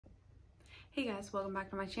Hey guys, welcome back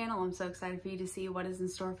to my channel. I'm so excited for you to see what is in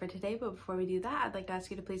store for today, but before we do that, I'd like to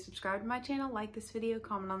ask you to please subscribe to my channel, like this video,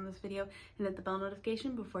 comment on this video, and hit the bell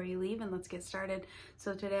notification before you leave, and let's get started.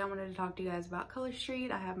 So today I wanted to talk to you guys about Color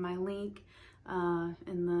Street. I have my link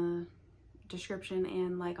in the description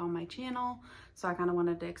and like on my channel, so I kind of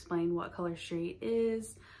wanted to explain what Color Street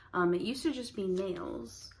is. It used to just be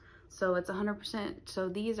nails, so it's 100%, so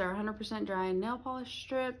these are 100% dry nail polish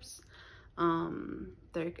strips.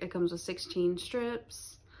 It comes with 16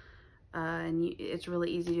 strips, and it's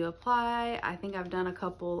really easy to apply. I think I've done a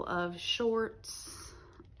couple of shorts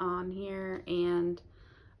on here, and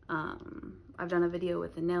I've done a video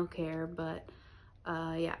with the nail care, but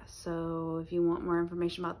yeah, so if you want more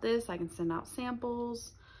information about this, I can send out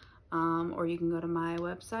samples, or you can go to my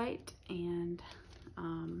website and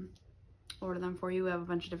order them for you. We have a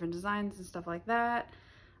bunch of different designs and stuff like that.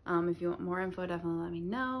 If you want more info, definitely let me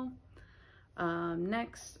know.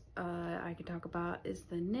 Next, I can talk about is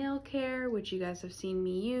the nail care, which you guys have seen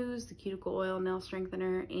me use, the cuticle oil, nail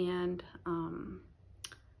strengthener, and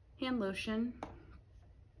hand lotion,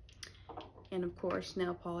 and of course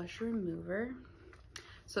nail polish remover.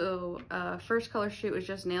 So first Color Street was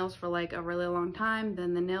just nails for like a really long time,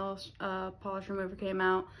 then the nail polish remover came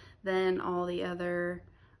out, then all the other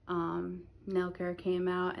nail care came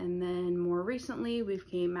out, and then more recently we've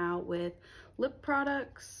came out with lip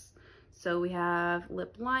products. So we have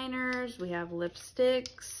lip liners, we have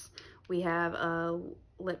lipsticks, we have a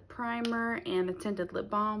lip primer, and a tinted lip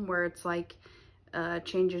balm where it's like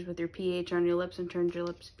changes with your pH on your lips and turns your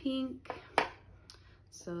lips pink.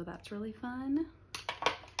 So that's really fun.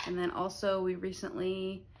 And then also we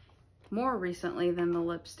recently, more recently than the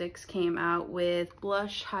lipsticks, came out with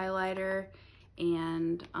blush, highlighter,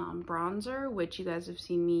 and bronzer, which you guys have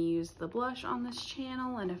seen me use the blush on this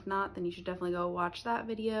channel, and if not, then you should definitely go watch that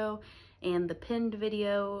video. And the pinned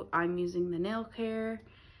video, I'm using the nail care.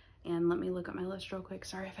 And let me look at my list real quick.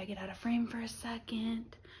 Sorry if I get out of frame for a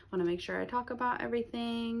second. Want to make sure I talk about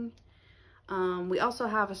everything. We also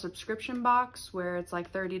have a subscription box where it's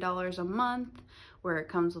like $30 a month, where it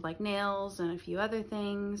comes with like nails and a few other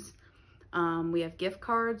things. We have gift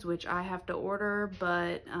cards, which I have to order,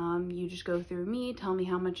 but you just go through me, tell me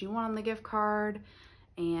how much you want on the gift card,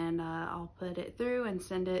 and I'll put it through and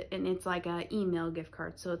send it. And it's like an email gift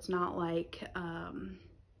card, so it's not like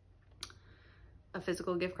a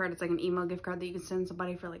physical gift card. It's like an email gift card that you can send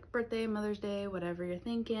somebody for like birthday, Mother's Day, whatever you're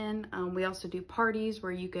thinking. We also do parties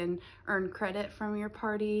where you can earn credit from your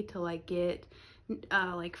party to like get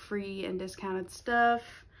like free and discounted stuff.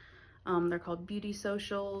 They're called beauty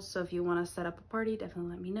socials, so if you want to set up a party,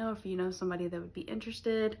 definitely let me know if you know somebody that would be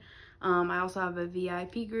interested. I also have a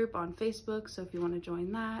VIP group on Facebook, so if you want to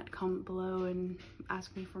join that, comment below and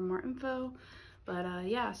ask me for more info. But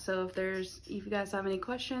yeah, so if you guys have any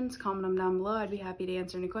questions, comment them down below. I'd be happy to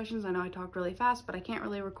answer any questions. I know I talk really fast, but I can't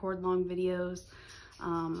really record long videos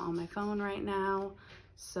on my phone right now.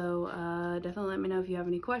 So definitely let me know if you have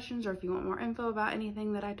any questions or if you want more info about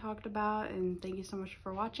anything that I talked about. And thank you so much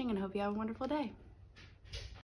for watching, and I hope you have a wonderful day.